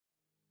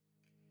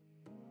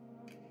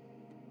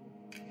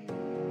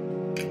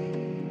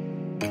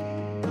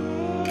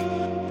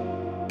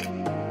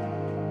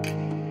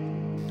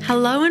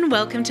Hello and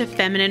welcome to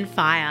Feminine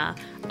Fire,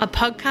 a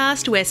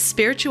podcast where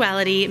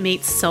spirituality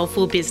meets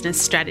soulful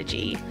business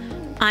strategy.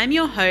 I'm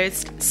your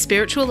host,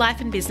 spiritual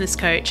life and business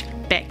coach,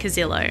 Beck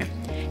Casillo,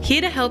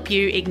 here to help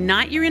you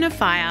ignite your inner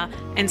fire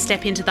and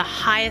step into the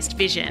highest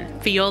vision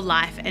for your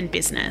life and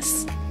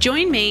business.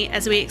 Join me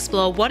as we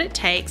explore what it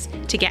takes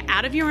to get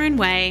out of your own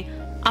way,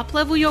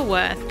 up-level your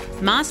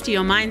worth, master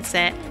your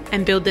mindset,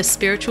 and build the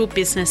spiritual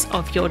business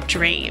of your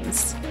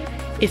dreams.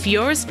 If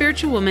you're a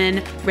spiritual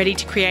woman ready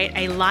to create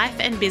a life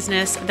and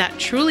business that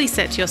truly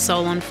sets your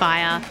soul on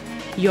fire,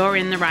 you're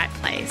in the right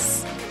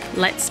place.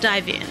 Let's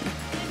dive in.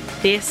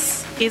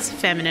 This is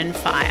Feminine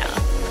Fire.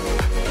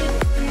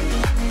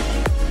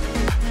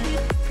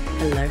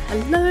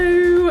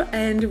 Hello,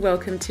 and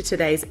welcome to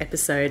today's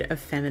episode of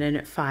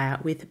Feminine Fire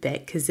with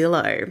Beck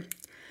Casillo.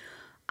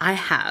 I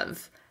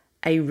have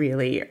a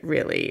really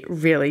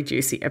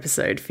juicy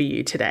episode for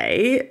you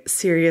today.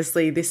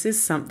 Seriously, this is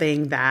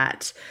something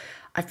that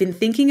I've been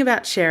thinking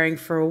about sharing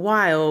for a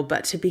while,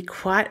 but to be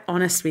quite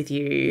honest with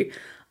you,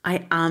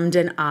 I ummed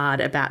and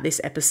ahed about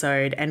this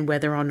episode and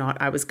whether or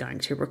not I was going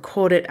to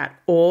record it at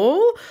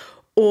all,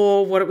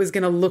 or what it was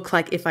going to look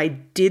like if I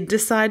did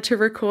decide to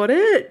record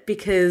it,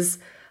 because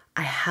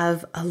I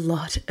have a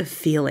lot of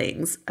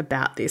feelings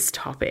about this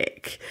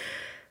topic.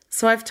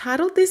 So I've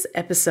titled this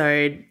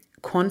episode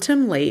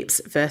Quantum Leaps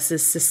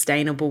versus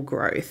Sustainable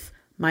Growth,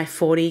 my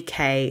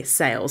 40K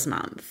sales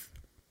month.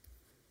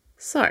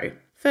 So,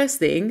 first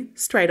thing,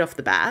 straight off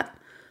the bat,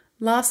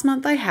 last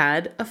month I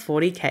had a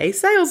 40K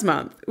sales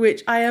month,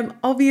 which I am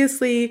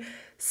obviously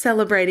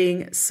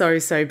celebrating so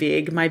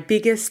big. My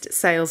biggest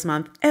sales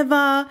month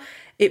ever.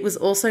 It was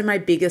also my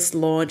biggest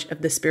launch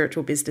of the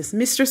Spiritual Business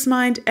Mistress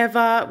Mind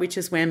ever, which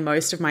is where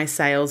most of my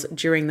sales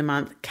during the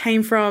month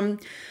came from.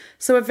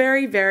 So a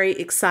very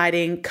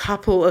exciting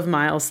couple of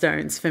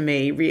milestones for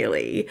me,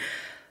 really.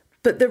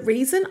 But the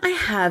reason I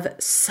have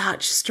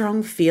such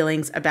strong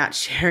feelings about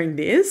sharing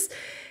this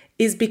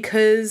is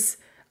because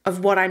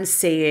of what I'm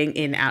seeing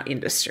in our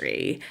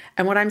industry.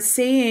 And what I'm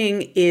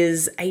seeing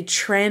is a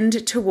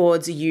trend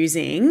towards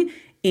using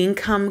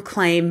income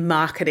claim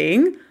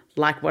marketing,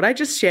 like what I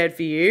just shared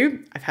for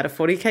you. I've had a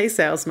 40K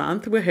sales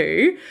month,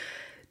 woohoo,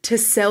 to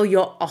sell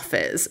your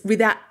offers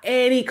without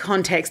any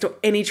context or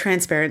any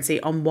transparency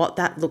on what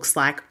that looks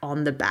like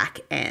on the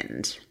back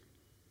end.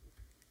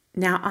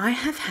 Now, I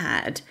have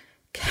had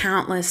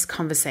countless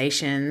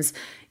conversations,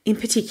 in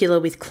particular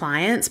with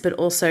clients, but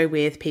also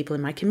with people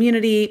in my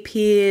community,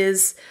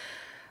 peers,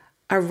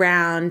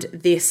 around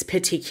this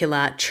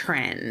particular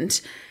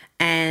trend.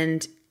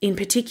 And in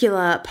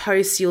particular,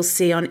 posts you'll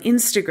see on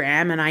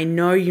Instagram, and I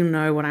know you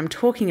know what I'm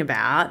talking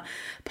about,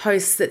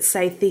 posts that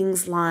say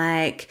things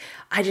like,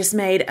 I just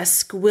made $1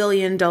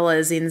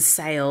 squillion in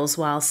sales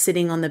while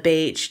sitting on the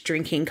beach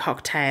drinking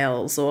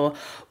cocktails, or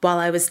while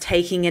I was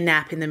taking a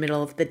nap in the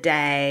middle of the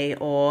day,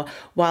 or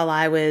while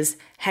I was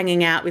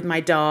hanging out with my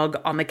dog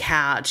on the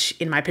couch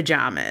in my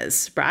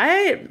pajamas,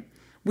 right?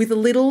 With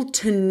little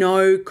to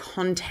no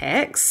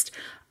context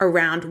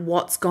around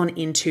what's gone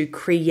into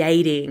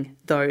creating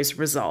those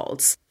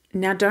results.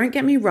 Now, don't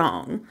get me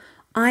wrong.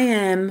 I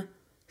am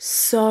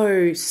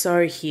so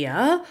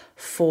here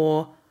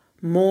for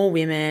more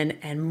women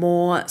and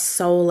more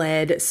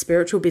soul-led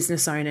spiritual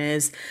business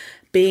owners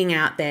being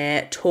out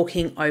there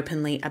talking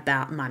openly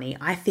about money.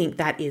 I think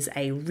that is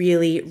a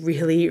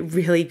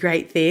really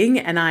great thing,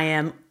 and I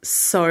am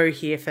so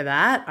here for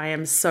that. I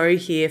am so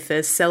here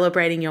for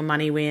celebrating your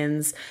money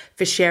wins,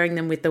 for sharing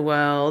them with the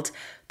world.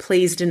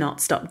 Please do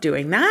not stop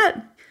doing that.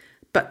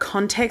 But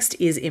context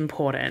is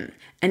important,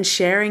 and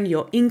sharing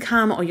your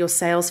income or your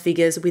sales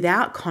figures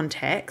without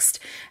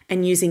context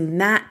and using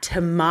that to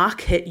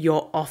market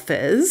your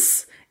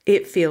offers,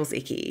 it feels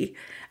icky.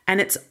 And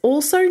it's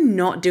also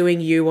not doing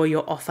you or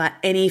your offer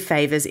any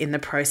favors in the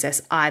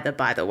process either,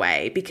 by the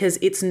way, because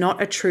it's not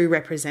a true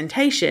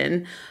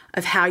representation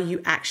of how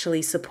you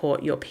actually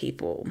support your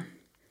people.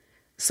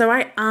 So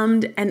I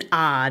ummed and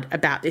ahed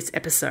about this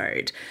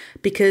episode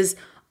because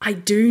I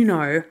do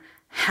know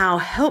how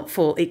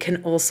helpful it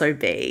can also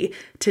be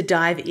to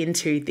dive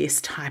into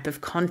this type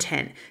of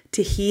content,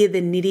 to hear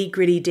the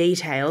nitty-gritty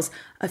details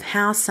of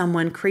how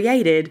someone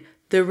created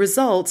the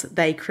results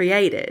they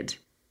created.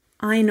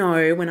 I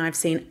know when I've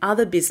seen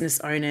other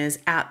business owners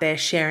out there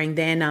sharing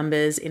their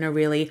numbers in a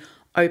really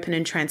open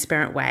and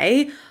transparent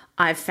way,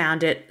 I've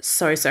found it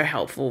so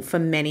helpful for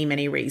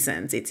many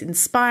reasons. It's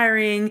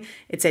inspiring,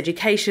 it's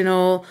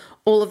educational,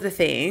 all of the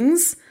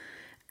things.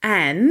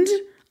 And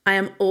I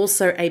am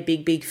also a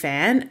big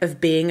fan of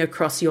being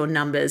across your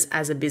numbers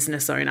as a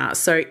business owner.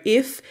 So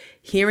if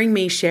hearing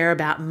me share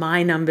about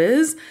my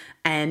numbers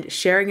and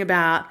sharing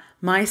about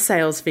my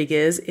sales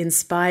figures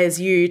inspires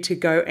you to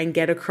go and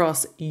get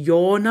across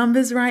your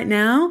numbers right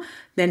now,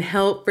 then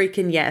hell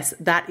freaking yes,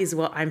 that is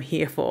what I'm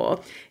here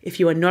for.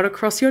 If you are not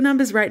across your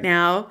numbers right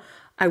now,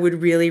 I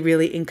would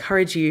really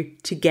encourage you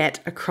to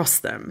get across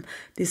them.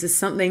 This is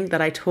something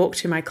that I talk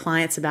to my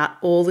clients about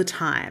all the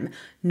time.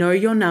 Know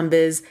your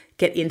numbers,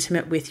 get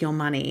intimate with your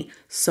money.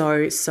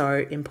 So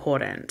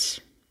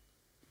important.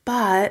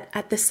 But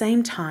at the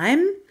same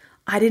time,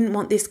 I didn't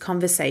want this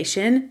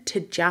conversation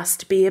to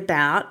just be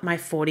about my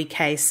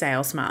 40K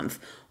sales month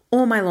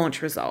or my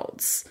launch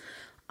results.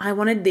 I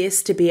wanted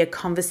this to be a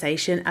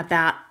conversation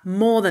about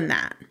more than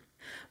that,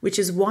 which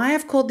is why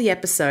I've called the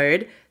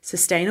episode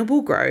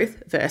Sustainable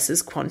Growth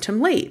versus Quantum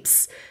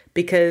Leaps,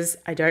 because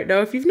I don't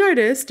know if you've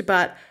noticed,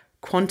 but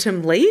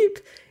quantum leap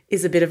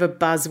is a bit of a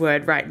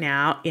buzzword right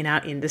now in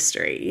our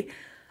industry.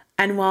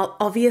 And while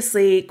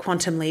obviously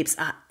quantum leaps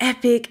are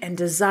epic and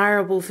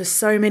desirable for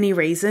so many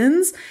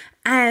reasons,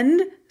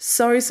 and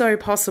so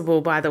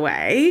possible, by the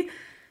way,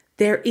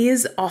 there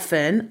is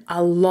often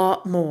a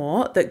lot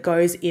more that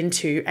goes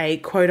into a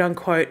quote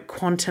unquote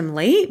quantum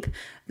leap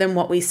than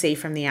what we see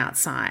from the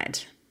outside.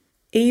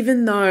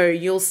 Even though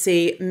you'll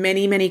see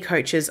many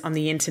coaches on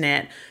the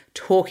internet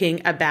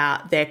talking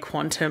about their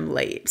quantum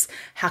leaps,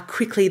 how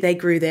quickly they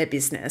grew their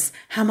business,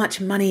 how much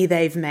money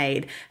they've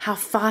made, how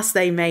fast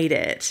they made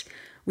it,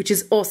 which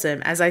is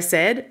awesome. As I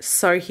said,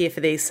 so here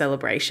for these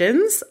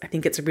celebrations. I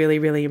think it's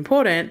really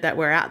important that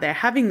we're out there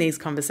having these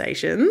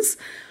conversations,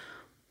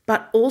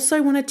 but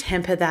also want to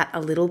temper that a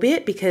little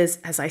bit because,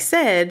 as I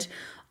said,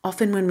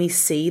 often when we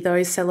see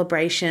those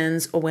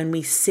celebrations or when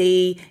we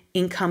see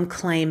income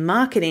claim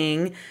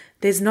marketing,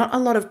 there's not a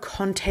lot of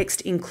context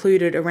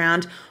included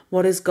around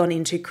what has gone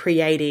into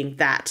creating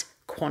that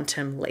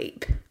quantum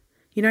leap.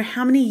 You know,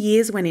 how many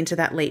years went into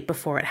that leap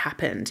before it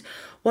happened?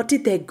 What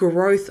did their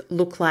growth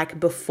look like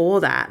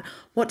before that?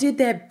 What did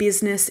their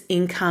business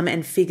income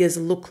and figures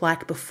look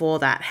like before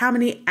that? How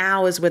many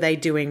hours were they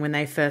doing when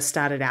they first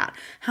started out?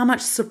 How much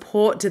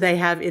support do they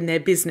have in their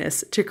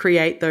business to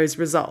create those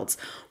results?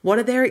 What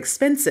are their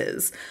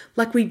expenses?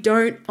 Like, we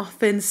don't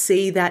often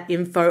see that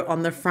info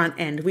on the front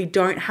end. We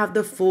don't have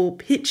the full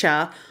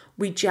picture.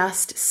 We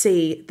just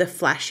see the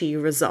flashy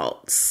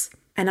results.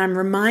 And I'm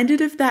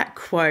reminded of that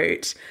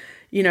quote,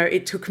 you know,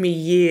 it took me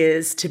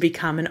years to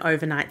become an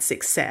overnight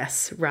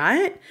success,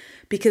 right?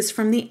 Because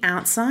from the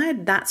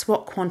outside, that's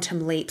what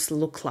quantum leaps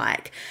look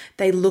like.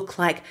 They look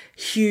like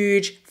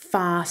huge,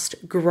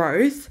 fast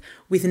growth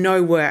with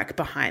no work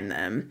behind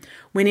them.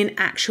 When in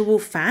actual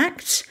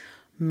fact,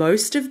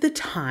 most of the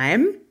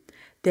time,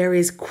 there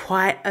is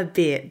quite a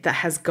bit that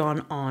has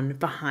gone on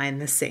behind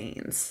the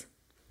scenes.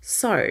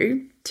 So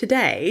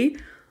today,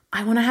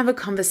 I want to have a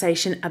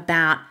conversation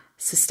about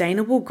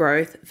sustainable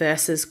growth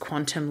versus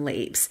quantum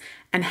leaps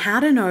and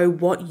how to know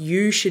what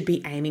you should be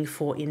aiming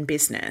for in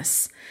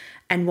business.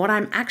 And what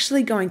I'm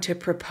actually going to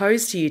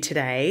propose to you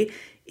today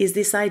is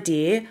this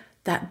idea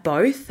that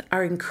both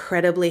are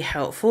incredibly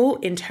helpful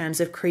in terms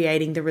of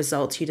creating the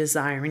results you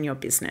desire in your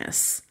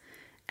business.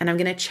 And I'm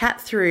going to chat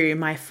through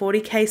my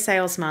 40K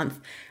sales month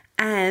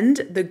and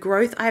the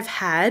growth I've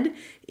had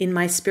in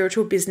my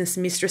Spiritual Business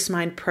Mistress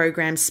Mind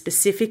program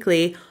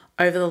specifically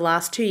over the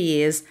last 2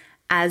 years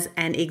as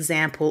an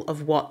example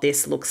of what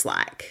this looks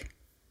like.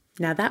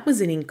 Now, that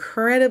was an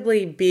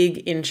incredibly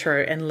big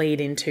intro and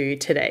lead into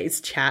today's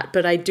chat,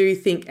 but I do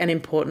think an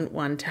important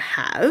one to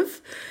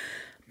have.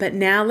 But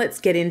now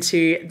let's get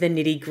into the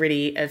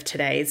nitty-gritty of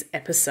today's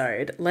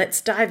episode. Let's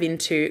dive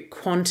into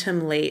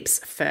quantum leaps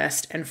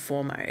first and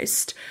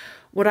foremost.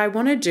 What I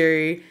want to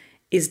do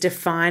is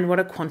define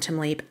what a quantum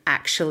leap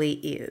actually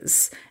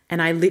is.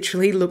 And I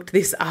literally looked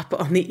this up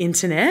on the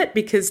internet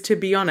because, to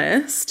be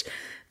honest,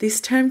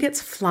 this term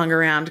gets flung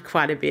around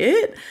quite a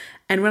bit.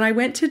 And when I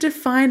went to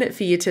define it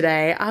for you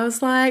today, I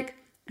was like,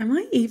 am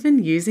I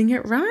even using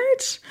it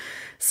right?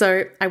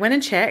 So I went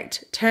and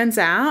checked. Turns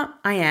out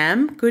I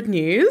am. Good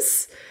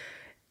news.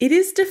 It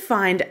is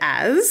defined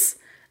as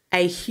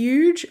a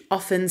huge,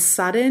 often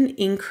sudden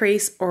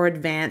increase or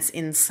advance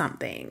in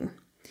something.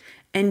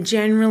 And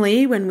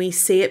generally, when we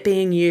see it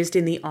being used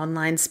in the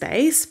online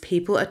space,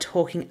 people are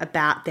talking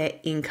about their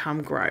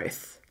income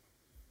growth.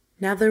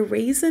 Now, the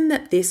reason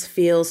that this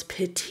feels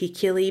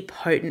particularly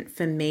potent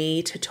for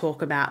me to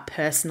talk about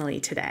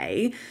personally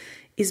today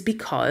is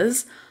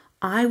because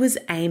I was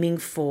aiming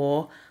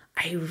for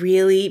a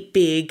really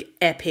big,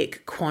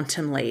 epic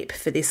quantum leap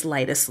for this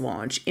latest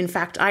launch. In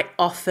fact, I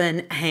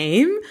often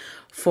aim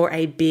for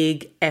a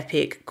big,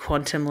 epic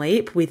quantum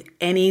leap with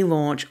any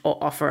launch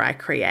or offer I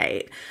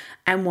create.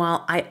 And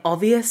while I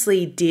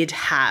obviously did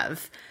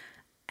have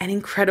an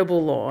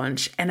incredible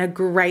launch and a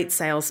great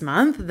sales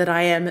month that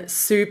I am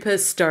super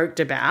stoked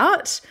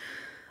about,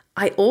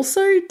 I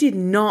also did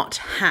not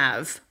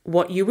have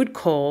what you would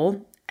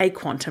call a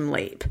quantum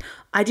leap.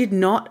 I did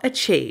not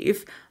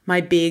achieve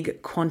my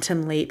big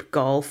quantum leap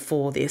goal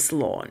for this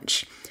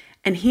launch.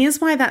 And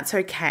here's why that's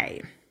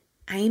okay.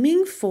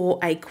 Aiming for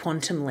a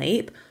quantum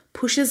leap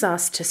pushes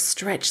us to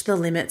stretch the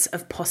limits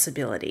of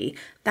possibility.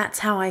 That's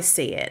how I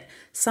see it.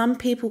 Some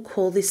people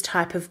call this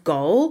type of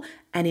goal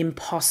an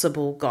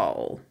impossible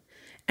goal.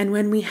 And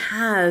when we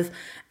have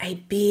a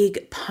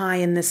big pie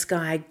in the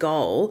sky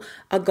goal,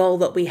 a goal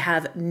that we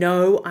have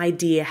no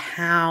idea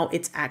how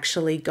it's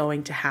actually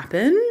going to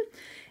happen,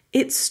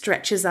 it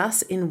stretches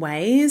us in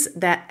ways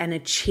that an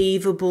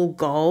achievable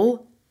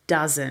goal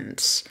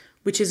doesn't,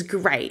 which is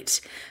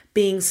great.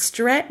 Being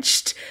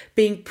stretched,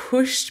 being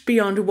pushed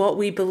beyond what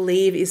we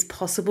believe is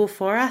possible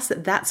for us,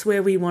 that's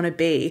where we want to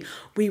be.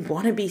 We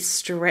want to be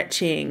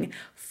stretching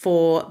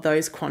for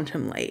those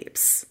quantum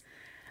leaps.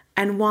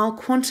 And while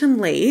quantum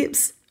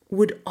leaps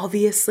would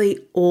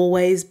obviously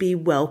always be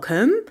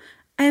welcome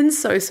and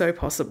so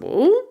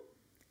possible,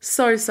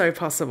 so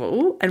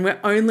possible, and we're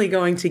only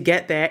going to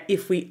get there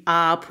if we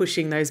are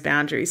pushing those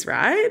boundaries,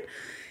 right?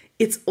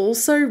 It's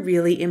also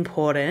really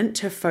important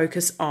to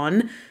focus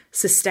on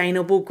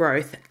sustainable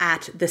growth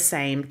at the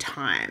same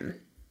time.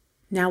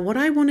 Now, what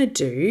I want to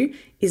do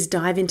is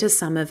dive into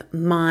some of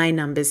my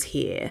numbers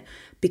here,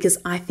 because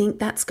I think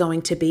that's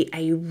going to be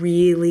a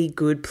really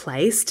good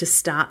place to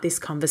start this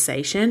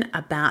conversation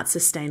about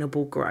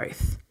sustainable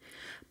growth.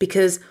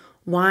 Because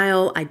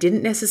while I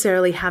didn't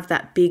necessarily have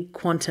that big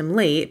quantum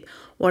leap,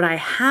 what I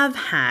have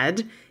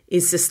had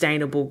is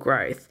sustainable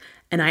growth.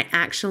 And I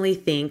actually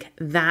think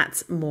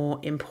that's more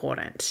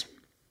important.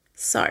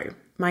 So,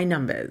 my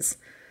numbers.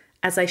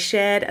 As I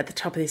shared at the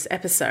top of this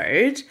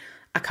episode,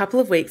 a couple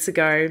of weeks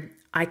ago,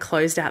 I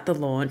closed out the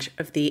launch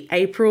of the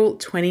April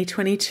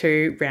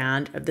 2022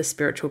 round of the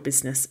Spiritual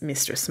Business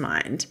Mistress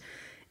Mind.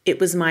 It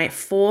was my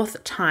 4th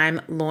time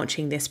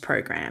launching this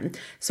program.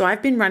 So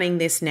I've been running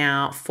this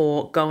now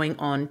for going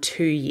on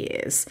 2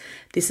 years.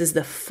 This is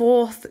the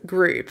 4th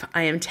group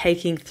I am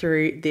taking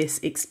through this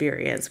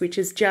experience, which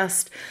is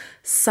just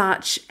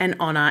such an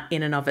honor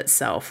in and of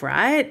itself,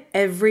 right?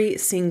 Every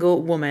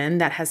single woman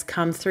that has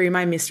come through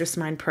my Mistress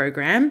Mind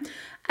program,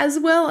 as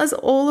well as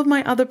all of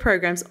my other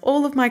programs,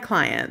 all of my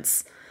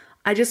clients.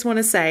 I just want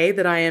to say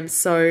that I am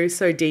so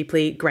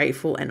deeply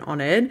grateful and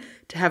honored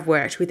to have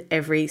worked with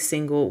every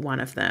single one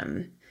of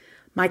them.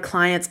 My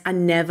clients are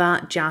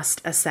never just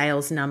a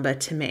sales number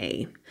to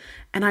me.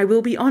 And I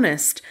will be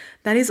honest,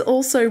 that is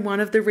also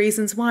one of the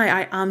reasons why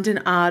I ummed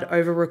and ahed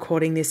over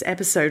recording this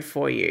episode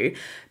for you.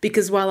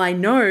 Because while I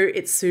know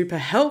it's super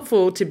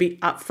helpful to be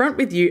upfront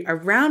with you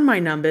around my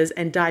numbers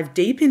and dive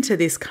deep into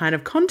this kind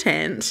of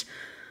content,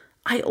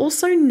 I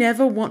also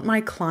never want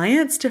my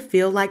clients to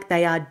feel like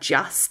they are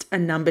just a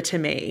number to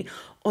me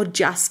or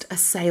just a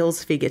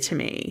sales figure to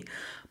me.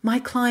 My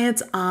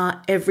clients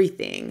are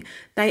everything.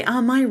 They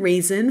are my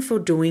reason for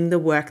doing the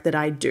work that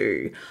I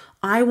do.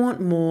 I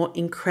want more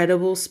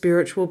incredible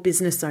spiritual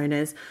business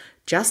owners,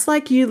 just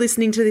like you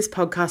listening to this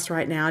podcast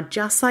right now,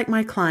 just like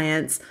my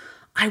clients.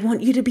 I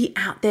want you to be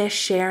out there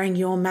sharing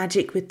your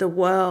magic with the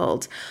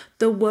world.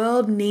 The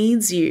world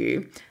needs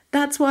you.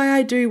 That's why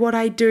I do what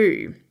I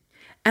do.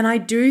 And I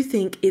do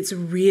think it's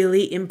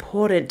really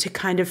important to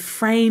kind of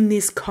frame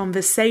this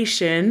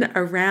conversation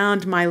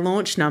around my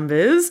launch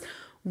numbers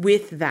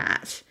with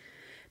that.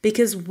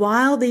 Because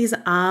while these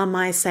are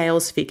my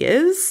sales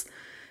figures,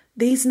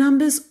 these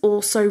numbers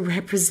also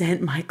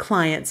represent my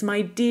clients,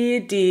 my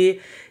dear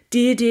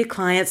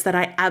clients that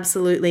I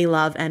absolutely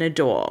love and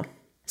adore.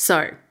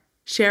 So,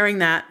 sharing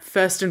that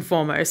first and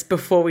foremost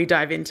before we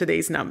dive into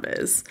these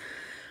numbers.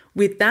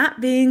 With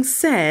that being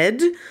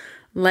said,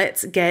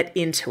 let's get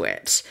into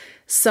it.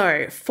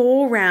 So,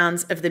 4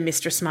 rounds of the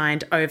Mistress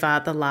Mind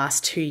over the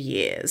last 2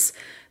 years.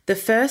 The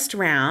first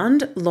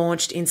round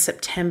launched in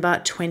September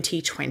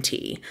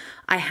 2020.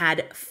 I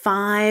had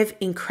 5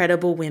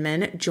 incredible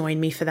women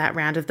join me for that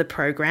round of the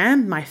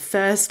program, my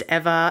first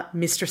ever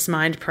Mistress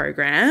Mind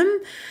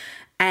program.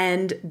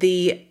 And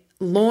the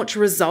launch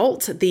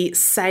result, the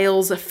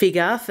sales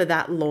figure for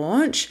that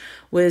launch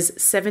was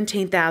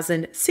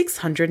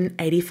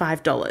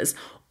 $17,685.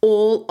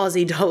 All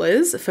Aussie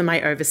dollars for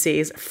my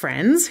overseas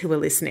friends who are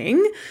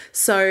listening.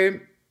 So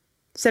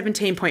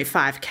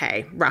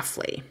 17.5K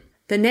roughly.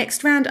 The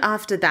next round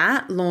after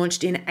that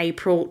launched in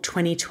April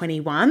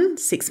 2021,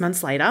 6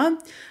 months later.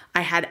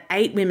 I had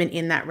 8 women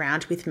in that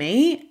round with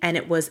me, and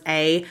it was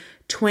a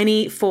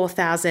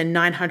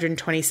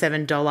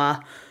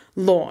 $24,927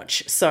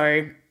 launch.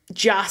 So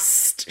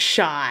just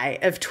shy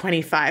of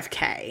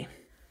 25K.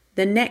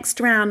 The next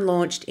round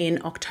launched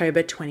in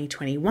October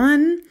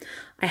 2021.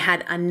 I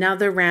had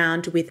another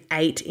round with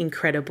 8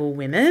 incredible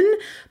women,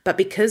 but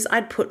because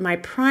I'd put my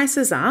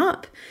prices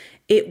up,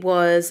 it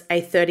was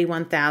a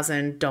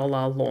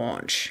 $31,000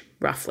 launch,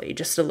 roughly,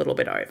 just a little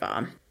bit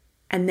over.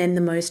 And then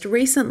the most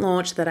recent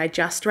launch that I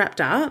just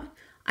wrapped up,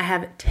 I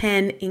have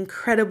 10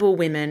 incredible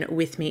women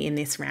with me in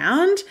this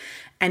round,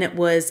 and it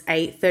was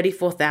a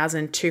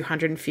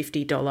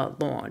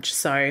 $34,250 launch,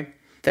 so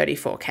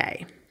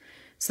 34K.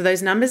 So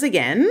those numbers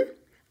again,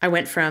 I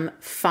went from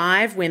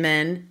 5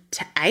 women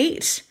to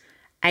 8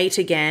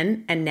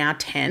 again, and now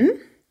 10.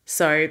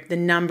 So the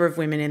number of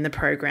women in the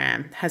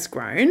program has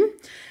grown.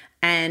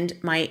 And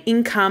my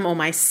income, or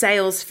my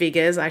sales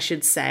figures, I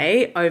should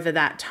say, over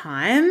that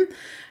time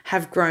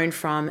have grown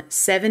from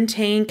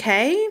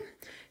 17K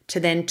to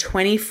then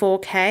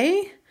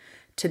 24K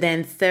to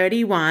then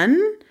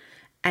 31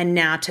 and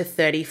now to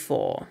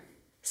 34.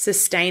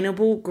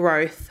 Sustainable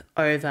growth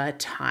over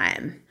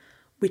time,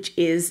 which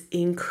is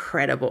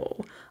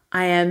incredible.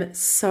 I am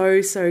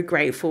so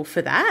grateful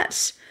for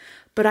that.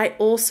 But I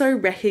also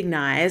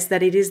recognize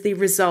that it is the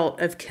result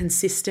of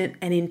consistent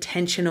and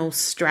intentional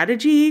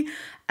strategy,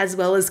 as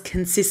well as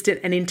consistent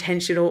and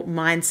intentional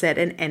mindset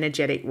and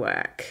energetic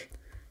work.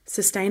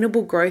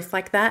 Sustainable growth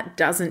like that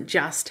doesn't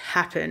just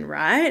happen,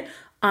 right?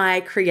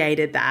 I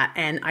created that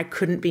and I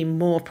couldn't be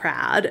more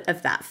proud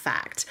of that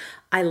fact.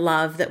 I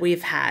love that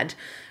we've had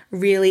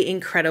really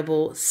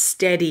incredible,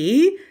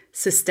 steady,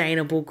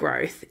 sustainable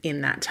growth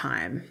in that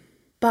time.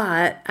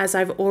 But as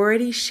I've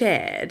already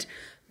shared,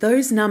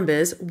 those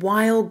numbers,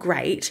 while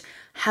great,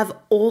 have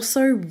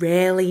also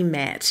rarely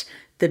met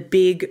the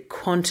big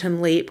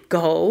quantum leap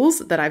goals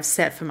that I've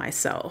set for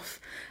myself.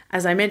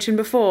 As I mentioned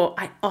before,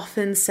 I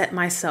often set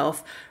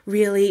myself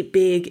really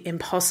big,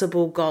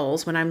 impossible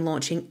goals when I'm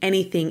launching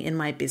anything in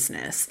my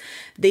business.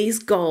 These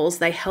goals,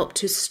 they help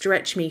to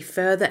stretch me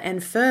further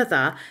and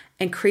further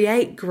and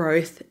create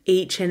growth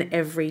each and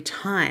every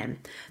time.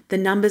 The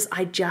numbers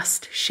I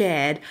just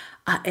shared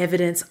are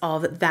evidence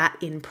of that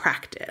in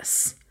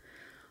practice.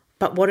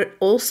 But what it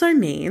also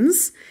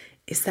means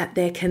is that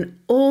there can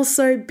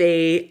also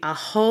be a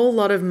whole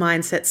lot of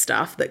mindset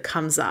stuff that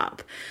comes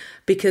up.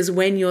 Because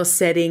when you're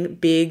setting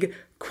big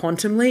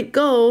quantum leap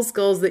goals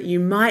that you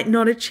might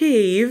not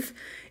achieve,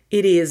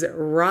 it is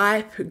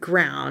ripe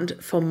ground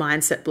for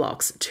mindset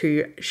blocks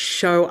to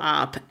show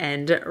up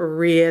and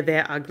rear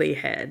their ugly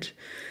head.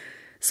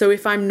 So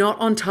if I'm not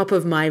on top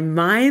of my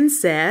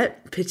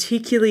mindset,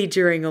 particularly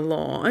during a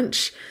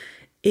launch,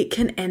 it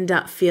can end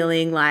up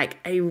feeling like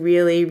a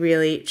really,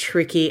 really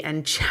tricky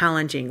and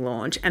challenging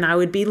launch. And I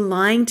would be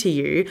lying to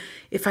you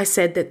if I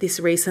said that this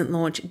recent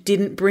launch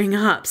didn't bring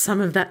up some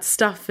of that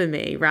stuff for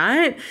me,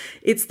 right?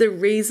 It's the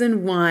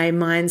reason why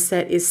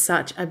mindset is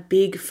such a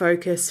big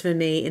focus for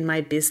me in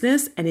my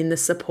business and in the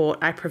support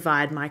I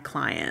provide my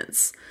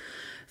clients.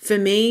 For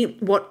me,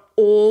 what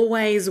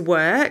always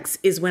works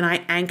is when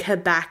I anchor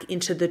back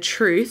into the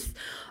truth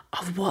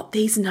of what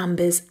these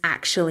numbers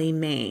actually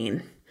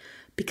mean.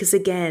 Because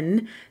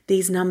again,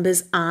 these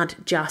numbers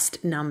aren't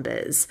just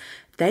numbers.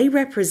 They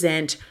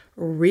represent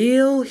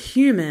real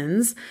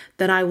humans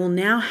that I will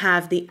now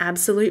have the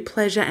absolute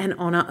pleasure and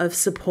honor of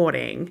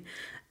supporting.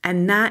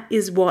 And that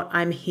is what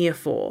I'm here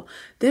for.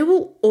 There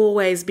will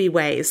always be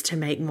ways to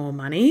make more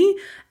money,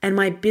 and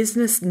my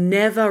business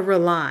never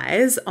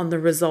relies on the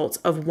results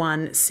of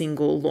one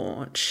single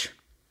launch.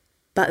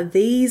 But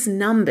these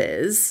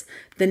numbers,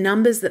 the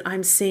numbers that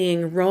I'm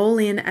seeing roll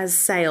in as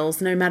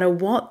sales, no matter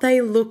what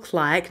they look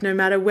like, no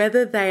matter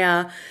whether they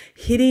are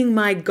hitting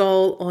my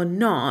goal or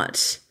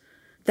not,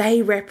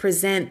 they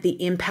represent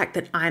the impact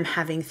that I'm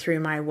having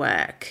through my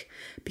work.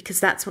 Because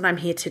that's what I'm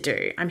here to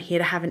do. I'm here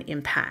to have an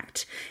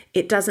impact.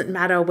 It doesn't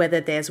matter whether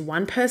there's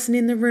one person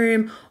in the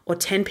room or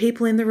 10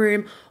 people in the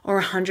room or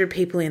 100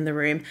 people in the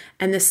room.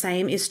 And the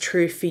same is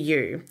true for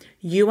you.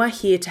 You are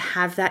here to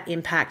have that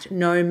impact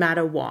no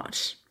matter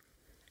what.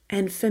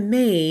 And for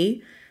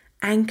me,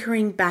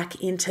 anchoring back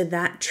into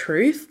that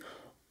truth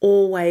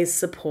always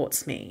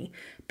supports me,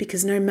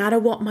 because no matter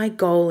what my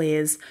goal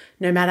is,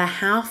 no matter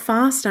how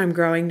fast I'm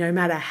growing, no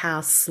matter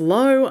how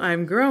slow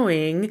I'm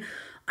growing,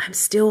 I'm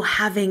still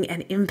having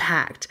an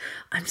impact.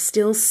 I'm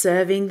still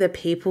serving the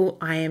people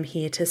I am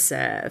here to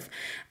serve.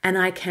 And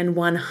I can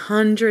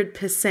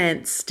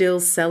 100% still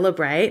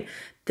celebrate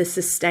the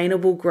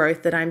sustainable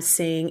growth that I'm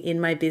seeing in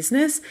my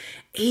business,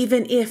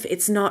 even if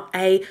it's not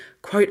a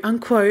quote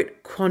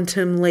unquote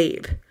quantum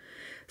leap.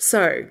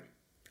 So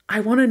I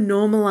want to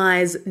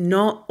normalize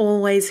not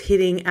always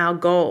hitting our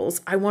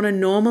goals. I want to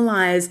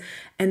normalize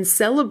and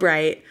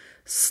celebrate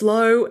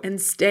slow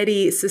and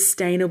steady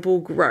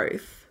sustainable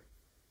growth.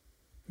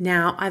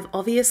 Now, I've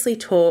obviously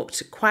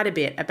talked quite a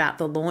bit about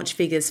the launch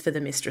figures for the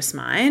Mistress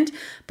Mind,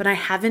 but I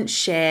haven't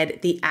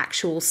shared the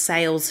actual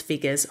sales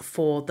figures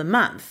for the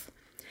month.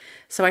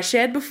 So I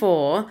shared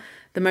before,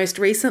 the most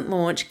recent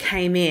launch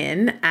came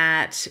in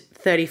at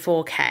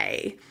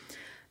 $34,000.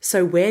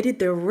 So where did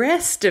the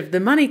rest of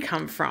the money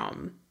come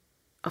from?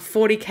 A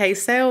 $40,000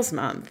 sales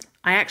month.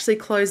 I actually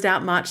closed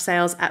out March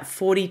sales at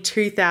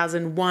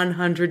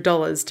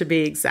 $42,100 to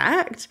be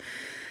exact.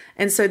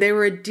 And so there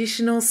were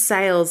additional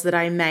sales that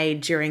I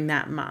made during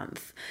that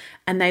month.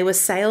 And they were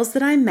sales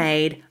that I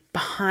made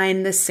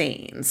behind the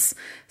scenes,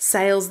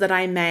 sales that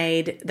I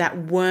made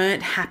that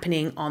weren't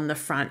happening on the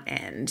front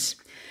end.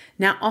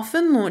 Now,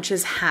 often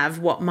launches have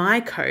what my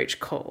coach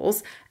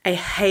calls a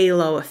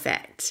halo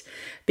effect,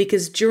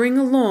 because during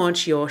a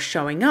launch, you're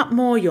showing up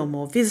more, you're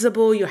more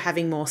visible, you're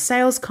having more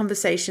sales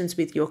conversations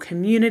with your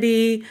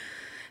community.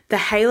 The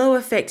halo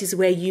effect is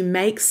where you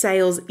make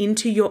sales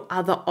into your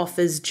other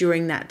offers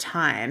during that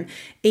time,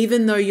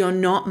 even though you're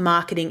not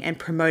marketing and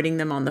promoting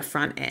them on the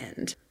front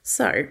end.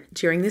 So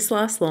during this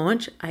last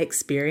launch, I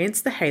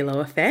experienced the halo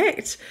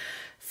effect.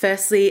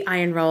 Firstly, I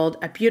enrolled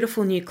a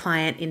beautiful new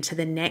client into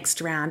the next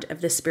round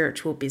of the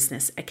Spiritual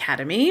Business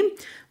Academy,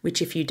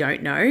 which, if you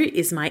don't know,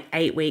 is my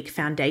 8-week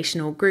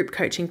foundational group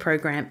coaching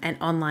program and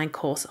online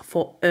course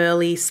for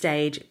early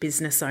stage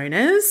business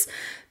owners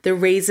The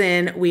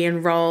reason we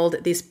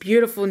enrolled this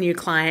beautiful new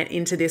client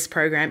into this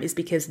program is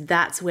because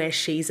that's where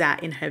she's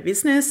at in her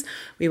business.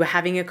 We were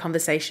having a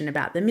conversation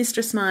about the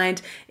Mistress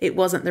Mind. It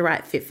wasn't the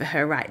right fit for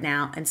her right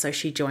now, and so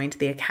she joined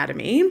the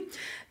academy.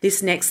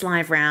 This next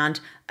live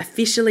round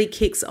officially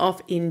kicks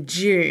off in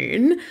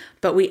June,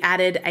 but we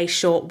added a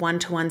short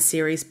one-to-one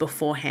series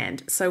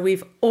beforehand. So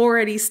we've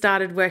already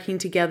started working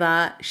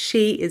together.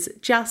 She is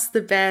just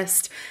the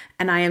best,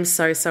 and I am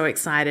so, so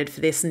excited for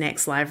this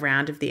next live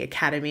round of the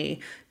academy,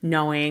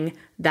 knowing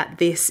that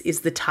this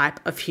is the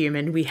type of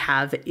human we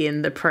have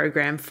in the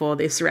program for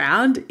this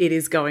round. It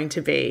is going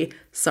to be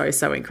so,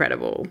 so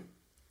incredible.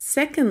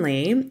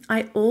 Secondly,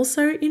 I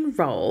also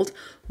enrolled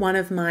one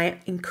of my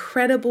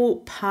incredible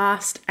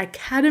past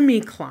academy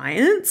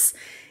clients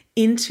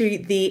into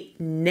the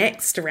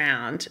next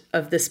round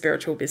of the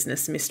Spiritual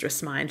Business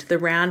Mistress Mind, the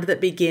round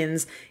that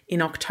begins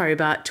in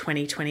October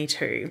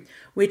 2022,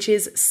 which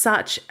is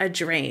such a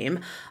dream.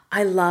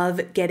 I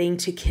love getting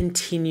to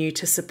continue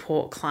to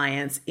support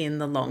clients in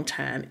the long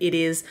term. It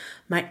is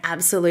my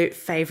absolute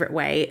favorite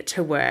way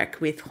to work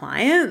with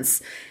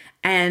clients.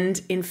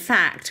 And in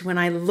fact, when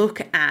I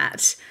look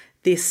at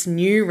this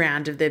new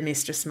round of the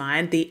Mistress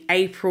Mind, the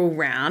April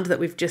round that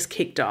we've just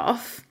kicked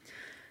off,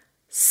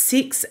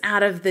 6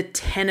 out of the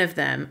 10 of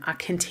them are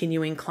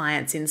continuing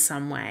clients in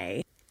some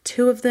way.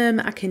 2 of them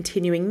are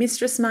continuing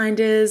Mistress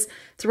Minders,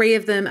 3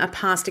 of them are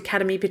past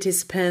academy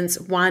participants,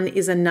 1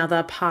 is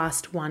another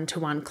past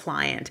one-to-one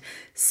client.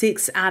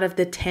 6 out of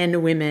the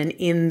 10 women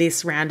in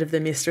this round of the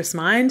Mistress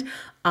Mind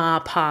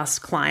are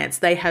past clients.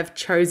 They have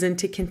chosen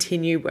to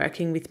continue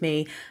working with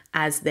me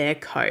as their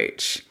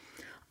coach.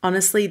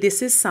 Honestly,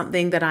 this is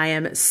something that I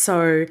am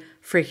so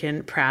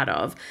freaking proud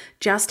of.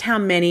 Just how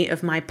many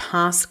of my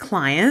past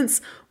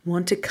clients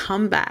want to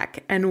come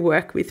back and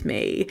work with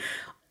me.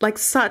 Like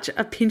such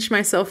a pinch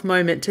myself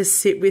moment to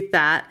sit with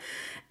that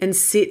and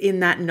sit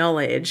in that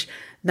knowledge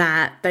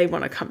that they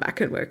want to come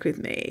back and work with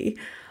me.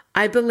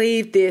 I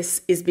believe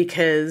this is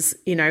because,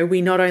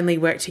 we not only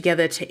work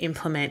together to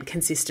implement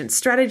consistent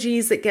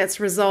strategies that gets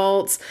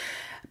results,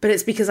 but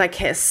it's because I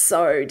care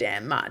so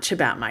damn much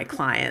about my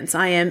clients.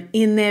 I am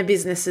in their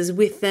businesses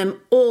with them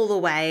all the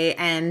way.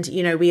 And,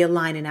 we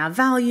align in our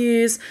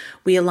values.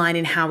 We align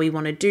in how we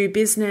want to do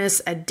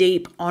business, a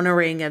deep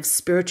honoring of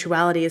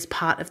spirituality as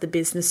part of the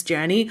business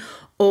journey.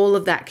 All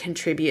of that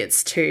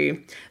contributes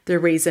to the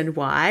reason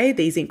why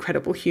these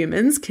incredible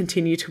humans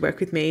continue to work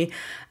with me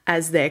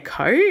as their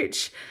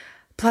coach.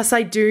 Plus,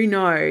 I do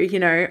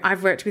know,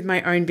 I've worked with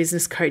my own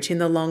business coach in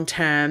the long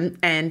term,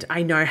 and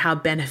I know how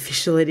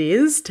beneficial it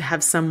is to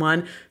have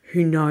someone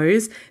who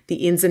knows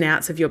the ins and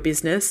outs of your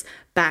business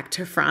back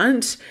to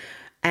front,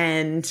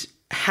 and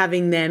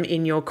having them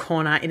in your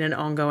corner in an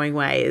ongoing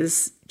way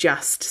is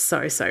just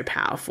so, so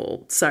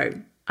powerful. So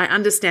I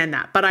understand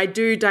that, but I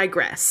do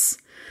digress.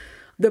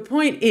 The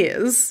point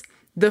is,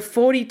 the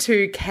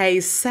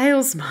 42K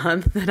sales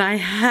month that I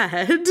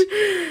had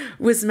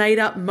was made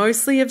up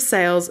mostly of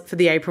sales for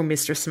the April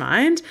Mistress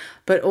Mind,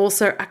 but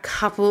also a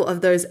couple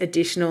of those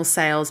additional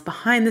sales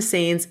behind the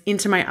scenes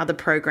into my other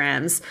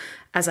programs,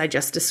 as I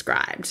just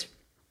described.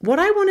 What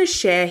I want to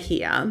share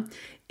here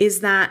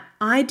is that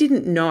I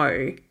didn't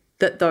know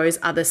that those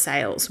other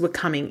sales were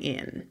coming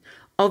in.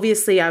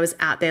 Obviously, I was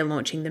out there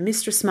launching the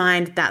Mistress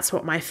Mind. That's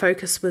what my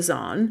focus was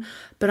on.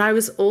 But I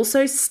was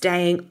also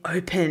staying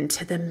open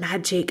to the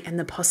magic and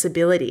the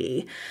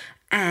possibility.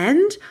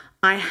 And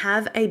I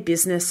have a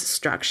business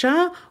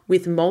structure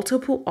with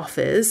multiple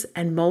offers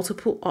and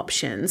multiple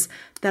options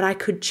that I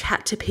could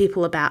chat to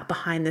people about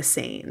behind the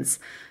scenes.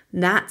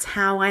 That's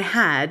how I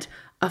had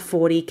a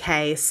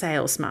 40K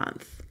sales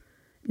month.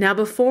 Now,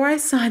 before I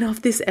sign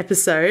off this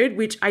episode,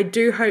 which I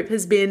do hope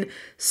has been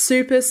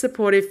super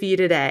supportive for you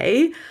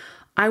today,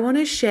 I want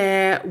to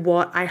share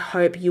what I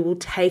hope you will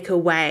take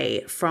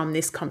away from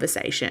this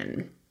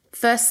conversation.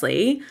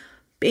 Firstly,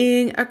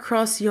 being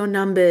across your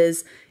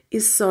numbers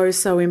is so,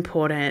 so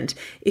important.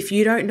 If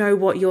you don't know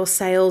what your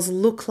sales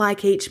look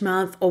like each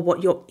month, or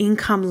what your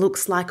income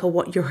looks like, or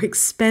what your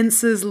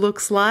expenses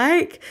looks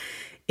like,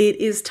 it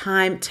is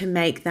time to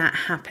make that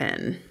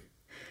happen.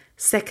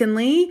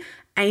 Secondly,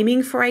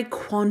 aiming for a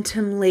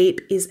quantum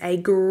leap is a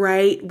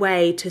great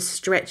way to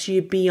stretch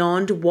you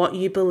beyond what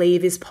you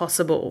believe is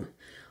possible.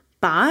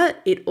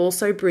 But it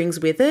also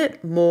brings with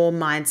it more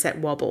mindset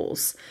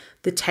wobbles.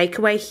 The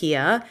takeaway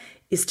here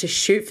is to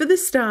shoot for the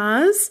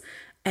stars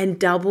and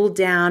double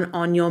down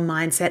on your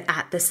mindset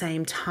at the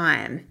same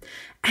time.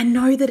 And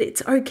know that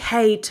it's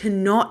okay to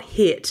not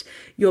hit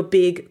your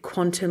big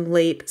quantum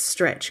leap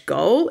stretch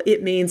goal.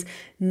 It means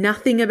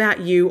nothing about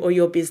you or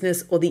your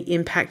business or the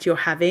impact you're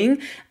having.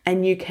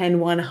 And you can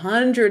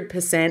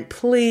 100%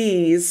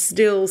 please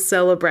still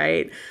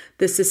celebrate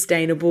the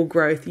sustainable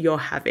growth you're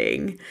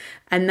having.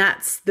 And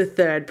that's the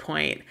third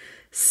point.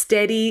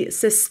 Steady,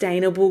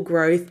 sustainable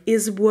growth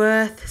is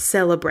worth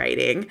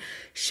celebrating.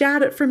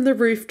 Shout it from the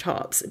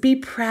rooftops. Be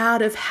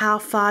proud of how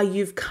far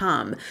you've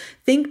come.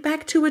 Think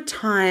back to a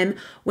time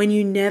when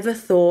you never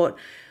thought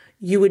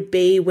you would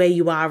be where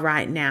you are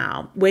right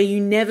now, where you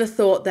never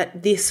thought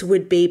that this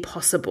would be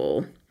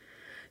possible.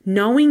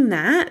 Knowing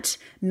that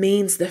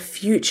means the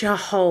future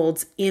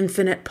holds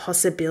infinite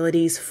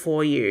possibilities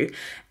for you.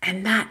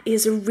 And that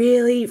is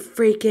really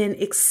freaking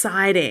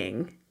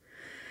exciting.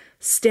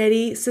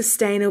 Steady,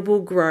 sustainable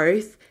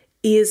growth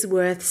is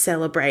worth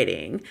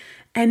celebrating.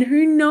 And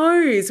who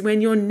knows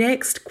when your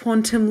next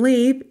quantum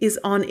leap is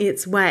on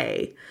its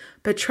way.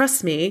 But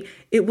trust me,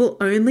 it will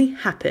only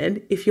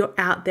happen if you're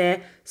out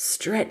there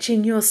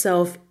stretching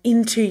yourself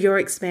into your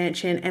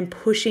expansion and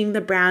pushing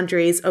the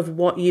boundaries of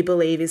what you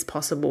believe is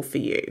possible for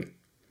you.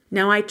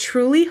 Now, I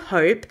truly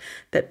hope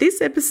that this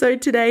episode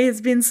today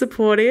has been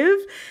supportive.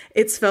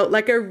 It's felt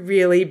like a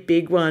really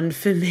big one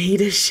for me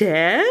to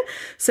share.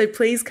 So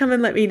please come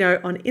and let me know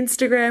on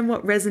Instagram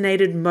what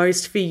resonated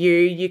most for you.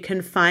 You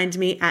can find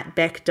me at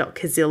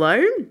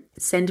beck.casillo.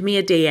 Send me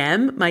a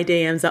DM. My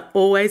DMs are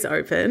always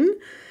open.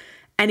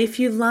 And if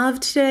you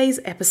loved today's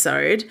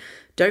episode,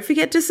 don't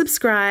forget to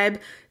subscribe.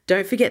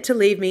 Don't forget to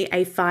leave me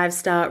a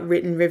 5-star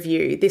written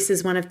review. This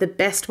is one of the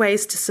best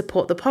ways to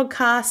support the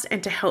podcast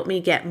and to help me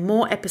get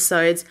more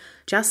episodes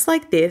just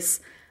like this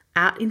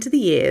out into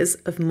the ears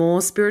of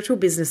more spiritual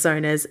business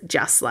owners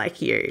just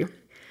like you.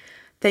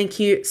 Thank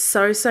you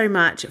so, so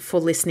much for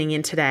listening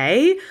in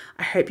today.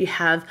 I hope you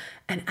have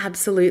an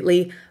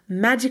absolutely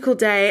magical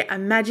day, a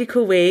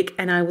magical week,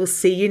 and I will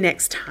see you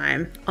next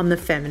time on the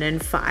Feminine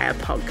Fire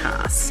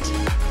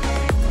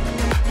podcast.